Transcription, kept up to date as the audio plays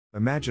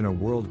Imagine a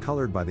world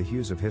colored by the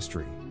hues of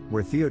history,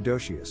 where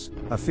Theodosius,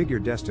 a figure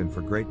destined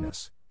for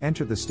greatness,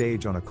 entered the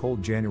stage on a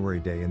cold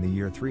January day in the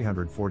year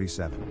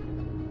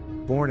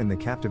 347. Born in the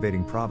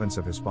captivating province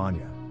of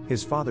Hispania,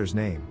 his father's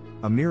name,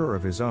 a mirror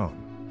of his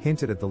own,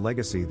 hinted at the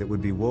legacy that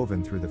would be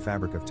woven through the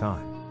fabric of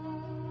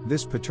time.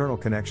 This paternal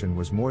connection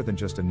was more than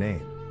just a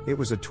name, it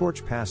was a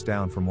torch passed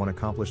down from one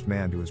accomplished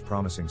man to his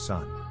promising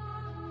son.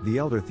 The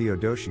elder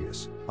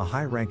Theodosius, a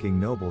high-ranking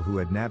noble who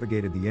had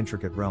navigated the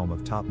intricate realm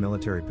of top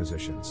military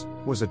positions,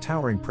 was a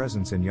towering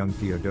presence in young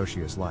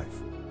Theodosius'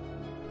 life.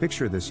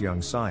 Picture this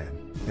young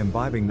scion,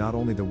 imbibing not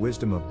only the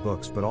wisdom of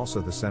books but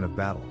also the scent of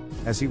battle,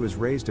 as he was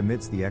raised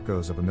amidst the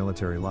echoes of a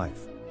military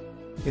life.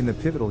 In the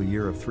pivotal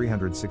year of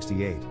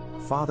 368,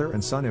 father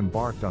and son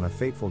embarked on a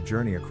fateful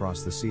journey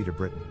across the sea to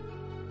Britain.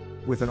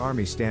 With an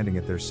army standing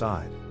at their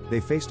side, they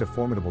faced a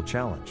formidable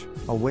challenge,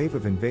 a wave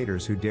of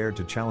invaders who dared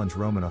to challenge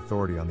Roman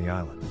authority on the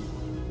island.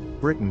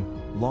 Britain,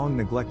 long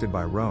neglected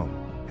by Rome,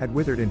 had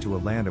withered into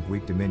a land of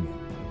weak dominion.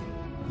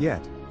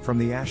 Yet, from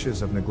the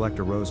ashes of neglect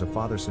arose a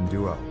father-son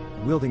duo,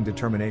 wielding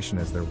determination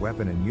as their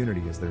weapon and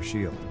unity as their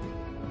shield.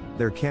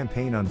 Their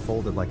campaign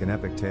unfolded like an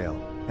epic tale,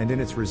 and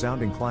in its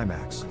resounding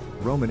climax,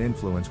 Roman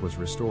influence was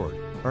restored,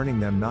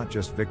 earning them not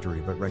just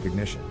victory but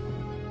recognition.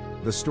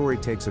 The story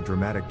takes a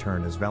dramatic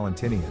turn as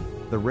Valentinian,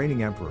 the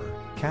reigning emperor,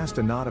 cast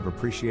a nod of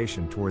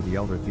appreciation toward the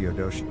elder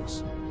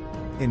Theodosius.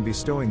 In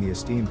bestowing the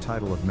esteemed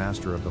title of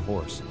Master of the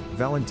Horse,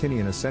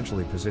 Valentinian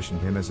essentially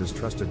positioned him as his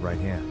trusted right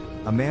hand,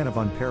 a man of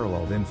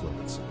unparalleled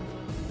influence.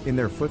 In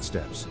their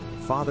footsteps,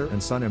 father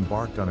and son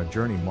embarked on a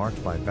journey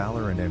marked by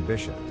valor and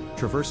ambition,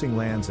 traversing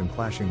lands and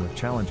clashing with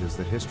challenges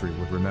that history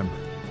would remember.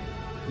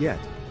 Yet,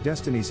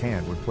 destiny's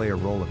hand would play a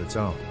role of its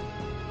own.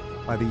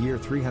 By the year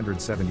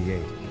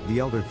 378, the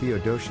elder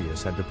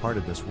Theodosius had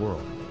departed this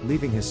world,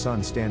 leaving his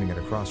son standing at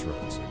a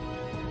crossroads.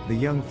 The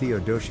young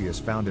Theodosius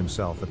found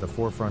himself at the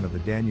forefront of the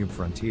Danube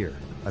frontier,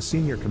 a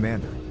senior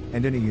commander,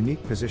 and in a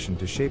unique position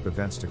to shape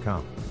events to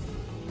come.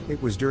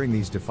 It was during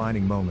these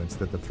defining moments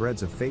that the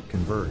threads of fate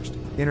converged,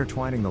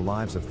 intertwining the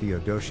lives of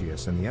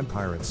Theodosius and the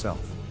empire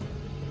itself.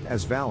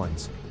 As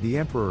Valens, the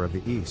emperor of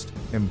the East,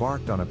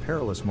 embarked on a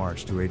perilous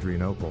march to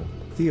Adrianople,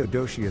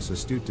 Theodosius'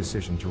 astute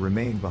decision to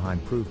remain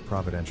behind proved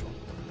providential.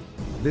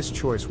 This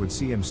choice would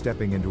see him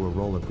stepping into a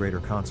role of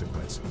greater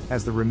consequence,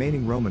 as the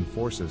remaining Roman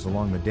forces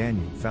along the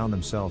Danube found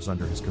themselves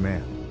under his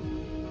command.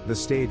 The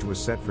stage was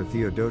set for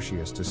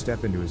Theodosius to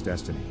step into his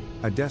destiny,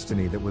 a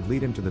destiny that would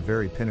lead him to the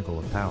very pinnacle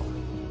of power.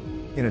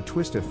 In a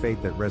twist of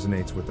fate that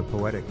resonates with the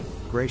poetic,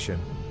 Gratian,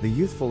 the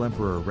youthful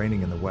emperor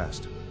reigning in the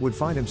West, would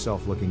find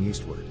himself looking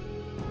eastward.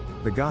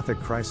 The Gothic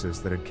crisis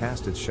that had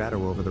cast its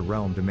shadow over the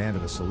realm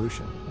demanded a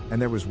solution,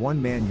 and there was one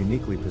man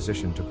uniquely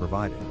positioned to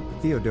provide it,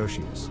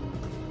 Theodosius.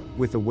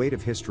 With the weight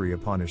of history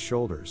upon his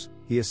shoulders,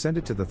 he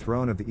ascended to the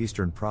throne of the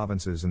eastern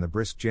provinces in the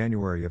brisk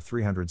January of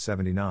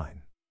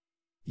 379.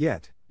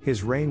 Yet,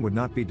 his reign would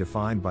not be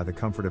defined by the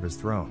comfort of his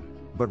throne,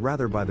 but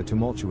rather by the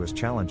tumultuous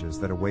challenges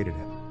that awaited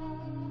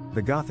him.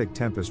 The Gothic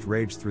tempest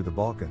raged through the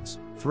Balkans,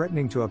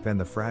 threatening to upend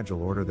the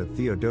fragile order that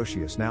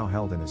Theodosius now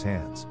held in his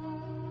hands.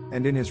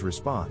 And in his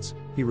response,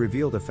 he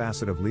revealed a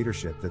facet of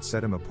leadership that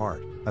set him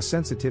apart, a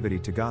sensitivity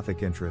to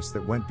Gothic interests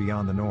that went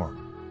beyond the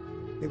norm.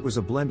 It was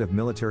a blend of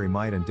military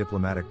might and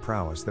diplomatic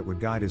prowess that would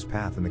guide his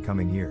path in the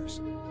coming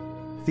years.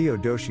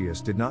 Theodosius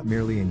did not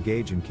merely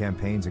engage in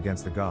campaigns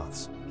against the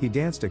Goths, he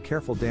danced a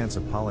careful dance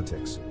of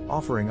politics,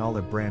 offering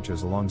olive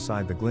branches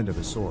alongside the glint of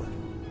his sword.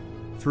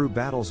 Through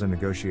battles and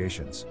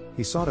negotiations,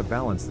 he sought a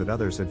balance that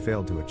others had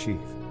failed to achieve.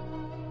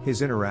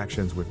 His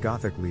interactions with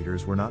Gothic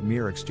leaders were not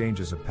mere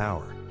exchanges of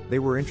power, they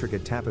were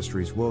intricate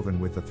tapestries woven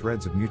with the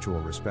threads of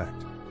mutual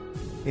respect.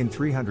 In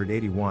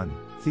 381,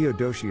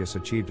 Theodosius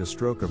achieved a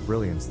stroke of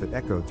brilliance that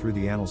echoed through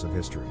the annals of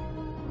history.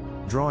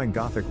 Drawing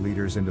Gothic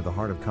leaders into the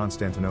heart of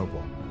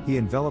Constantinople, he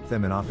enveloped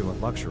them in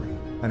opulent luxury,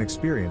 an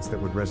experience that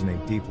would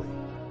resonate deeply.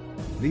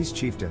 These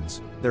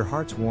chieftains, their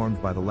hearts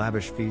warmed by the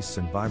lavish feasts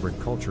and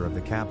vibrant culture of the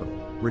capital,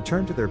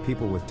 returned to their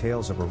people with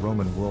tales of a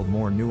Roman world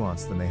more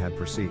nuanced than they had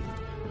perceived.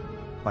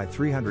 By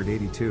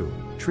 382,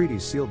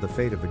 treaties sealed the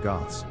fate of the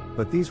Goths,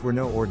 but these were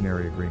no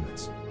ordinary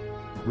agreements.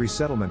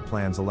 Resettlement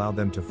plans allowed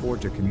them to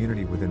forge a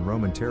community within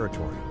Roman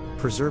territory,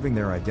 preserving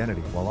their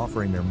identity while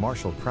offering their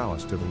martial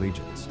prowess to the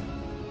legions.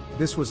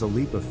 This was a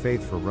leap of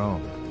faith for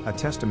Rome, a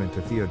testament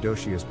to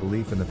Theodosius'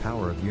 belief in the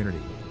power of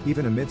unity,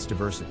 even amidst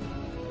diversity.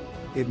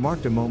 It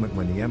marked a moment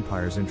when the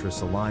empire's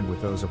interests aligned with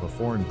those of a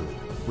foreign group,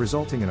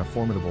 resulting in a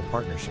formidable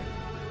partnership.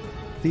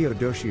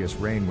 Theodosius'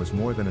 reign was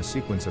more than a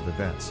sequence of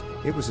events,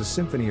 it was a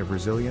symphony of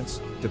resilience,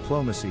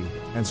 diplomacy,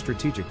 and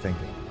strategic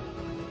thinking.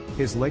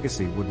 His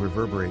legacy would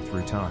reverberate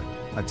through time,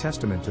 a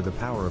testament to the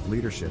power of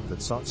leadership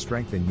that sought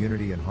strength in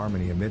unity and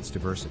harmony amidst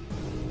diversity.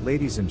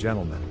 Ladies and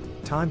gentlemen,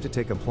 time to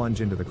take a plunge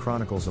into the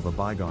chronicles of a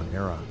bygone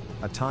era,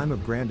 a time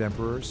of grand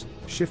emperors,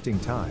 shifting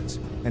tides,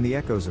 and the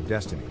echoes of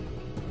destiny.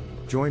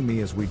 Join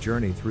me as we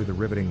journey through the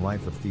riveting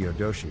life of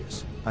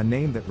Theodosius, a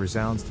name that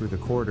resounds through the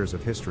corridors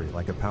of history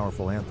like a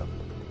powerful anthem.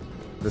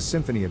 The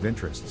symphony of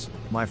interests,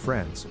 my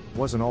friends,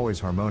 wasn't always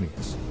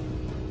harmonious.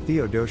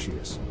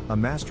 Theodosius, a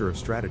master of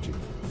strategy,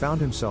 found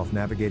himself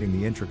navigating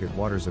the intricate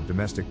waters of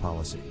domestic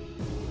policy.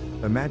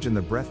 Imagine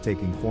the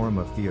breathtaking Forum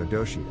of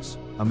Theodosius,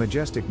 a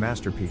majestic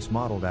masterpiece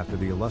modeled after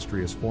the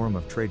illustrious Forum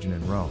of Trajan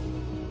in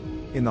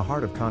Rome. In the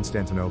heart of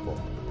Constantinople,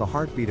 the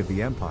heartbeat of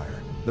the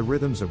empire, the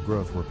rhythms of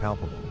growth were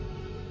palpable.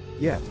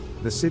 Yet,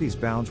 the city's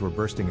bounds were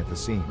bursting at the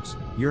seams,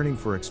 yearning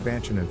for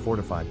expansion and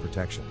fortified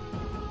protection.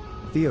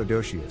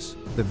 Theodosius,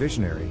 the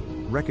visionary,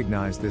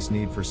 recognized this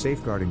need for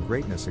safeguarding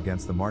greatness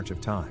against the march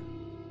of time.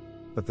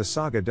 But the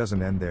saga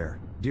doesn't end there,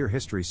 dear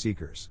history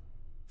seekers.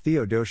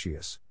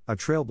 Theodosius, a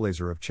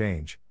trailblazer of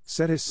change,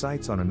 set his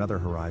sights on another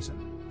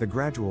horizon, the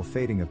gradual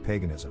fading of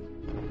paganism.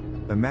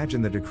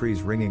 Imagine the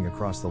decrees ringing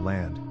across the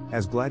land,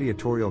 as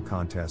gladiatorial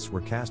contests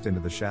were cast into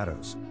the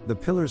shadows, the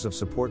pillars of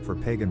support for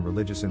pagan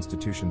religious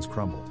institutions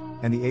crumbled,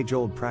 and the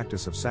age-old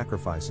practice of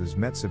sacrifices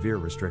met severe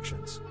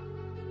restrictions.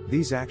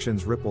 These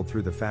actions rippled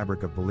through the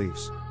fabric of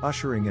beliefs,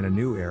 ushering in a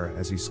new era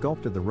as he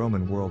sculpted the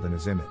Roman world in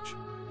his image.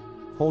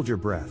 Hold your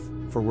breath,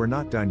 for we're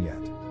not done yet.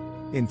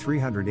 In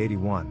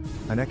 381,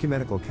 an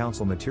ecumenical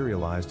council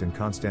materialized in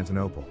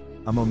Constantinople,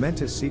 a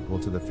momentous sequel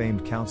to the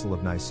famed Council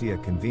of Nicaea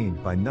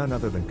convened by none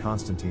other than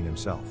Constantine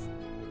himself.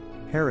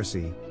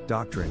 Heresy,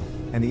 doctrine,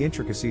 and the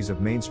intricacies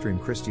of mainstream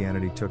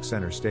Christianity took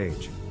center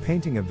stage,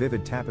 painting a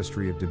vivid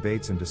tapestry of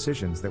debates and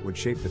decisions that would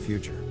shape the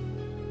future.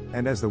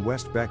 And as the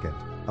West beckoned,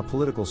 a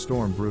political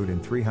storm brewed in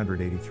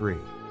 383.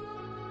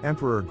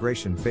 Emperor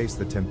Gratian faced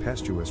the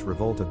tempestuous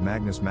revolt of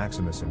Magnus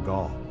Maximus in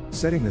Gaul,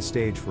 setting the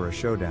stage for a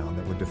showdown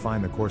that would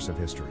define the course of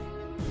history.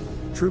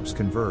 Troops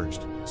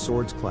converged,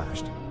 swords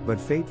clashed, but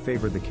fate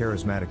favored the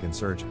charismatic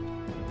insurgent.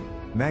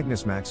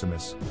 Magnus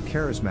Maximus,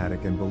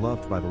 charismatic and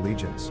beloved by the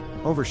legions,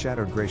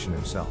 overshadowed Gratian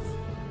himself.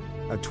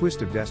 A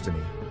twist of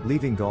destiny,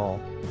 leaving Gaul,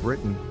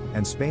 Britain,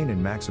 and Spain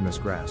in Maximus'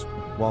 grasp,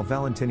 while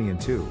Valentinian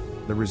II,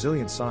 the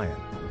resilient scion,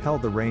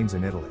 held the reins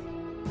in Italy.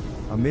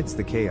 Amidst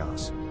the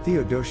chaos,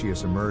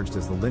 Theodosius emerged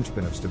as the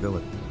linchpin of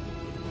stability.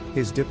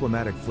 His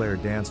diplomatic flair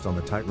danced on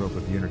the tightrope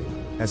of unity,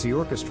 as he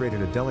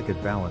orchestrated a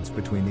delicate balance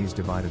between these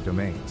divided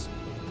domains.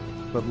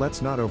 But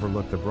let's not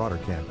overlook the broader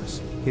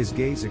canvas. His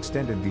gaze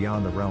extended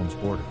beyond the realm's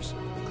borders.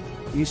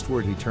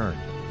 Eastward he turned,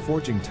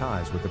 forging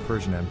ties with the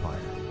Persian Empire.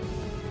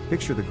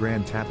 Picture the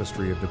grand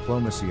tapestry of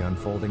diplomacy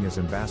unfolding as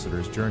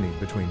ambassadors journeyed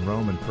between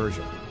Rome and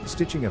Persia,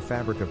 stitching a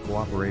fabric of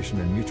cooperation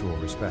and mutual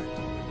respect.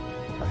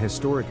 A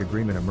historic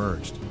agreement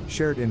emerged,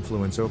 shared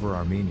influence over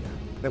Armenia,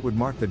 that would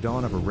mark the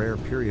dawn of a rare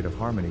period of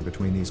harmony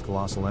between these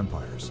colossal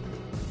empires.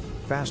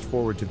 Fast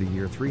forward to the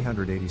year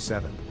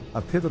 387,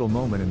 a pivotal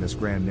moment in this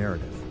grand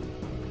narrative.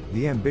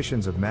 The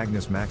ambitions of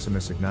Magnus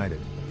Maximus ignited,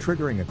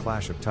 triggering a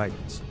clash of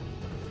titans.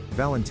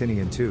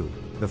 Valentinian II,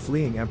 the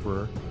fleeing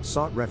emperor,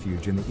 sought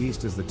refuge in the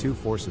east as the two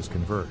forces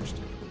converged.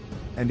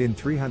 And in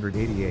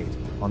 388,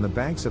 on the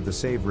banks of the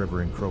Save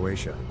River in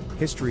Croatia,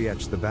 history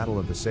etched the Battle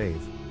of the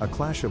Save, a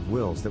clash of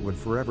wills that would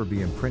forever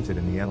be imprinted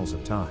in the annals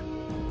of time.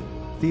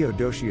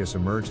 Theodosius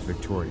emerged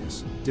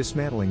victorious,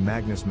 dismantling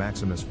Magnus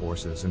Maximus'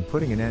 forces and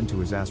putting an end to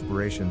his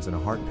aspirations in a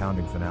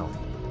heart-pounding finale.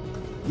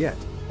 Yet,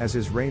 as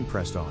his reign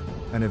pressed on,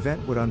 an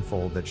event would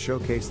unfold that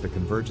showcased the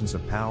convergence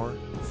of power,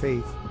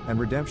 faith, and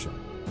redemption.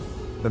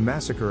 The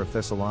massacre of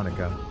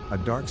Thessalonica, a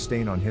dark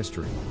stain on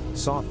history,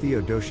 saw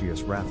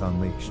Theodosius' wrath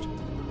unleashed.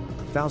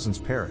 Thousands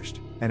perished,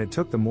 and it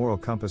took the moral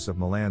compass of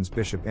Milan's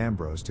Bishop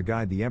Ambrose to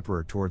guide the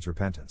emperor towards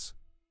repentance.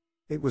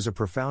 It was a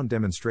profound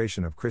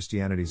demonstration of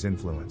Christianity's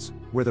influence,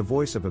 where the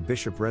voice of a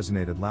bishop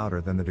resonated louder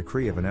than the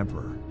decree of an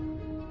emperor.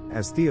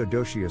 As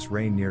Theodosius'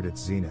 reign neared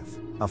its zenith,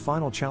 a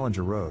final challenge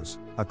arose,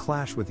 a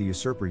clash with the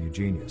usurper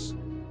Eugenius.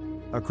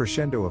 A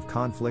crescendo of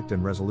conflict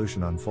and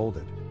resolution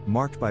unfolded,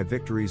 marked by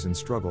victories and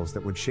struggles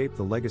that would shape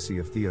the legacy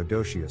of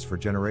Theodosius for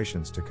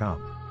generations to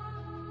come.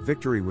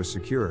 Victory was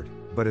secured,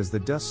 but as the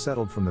dust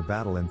settled from the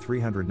battle in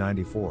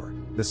 394,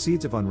 the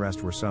seeds of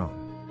unrest were sown.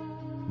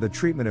 The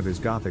treatment of his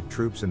Gothic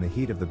troops in the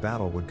heat of the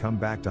battle would come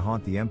back to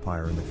haunt the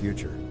empire in the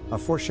future, a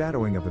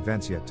foreshadowing of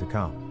events yet to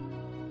come.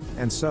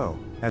 And so,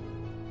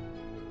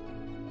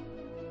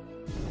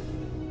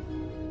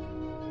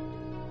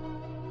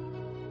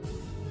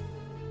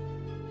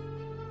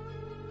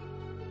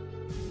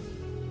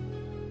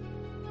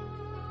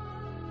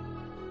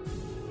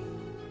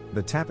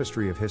 the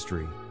tapestry of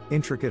history,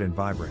 intricate and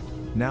vibrant,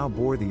 now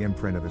bore the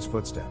imprint of his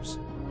footsteps.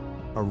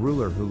 A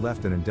ruler who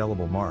left an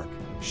indelible mark,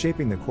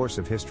 shaping the course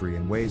of history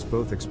in ways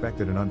both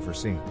expected and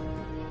unforeseen.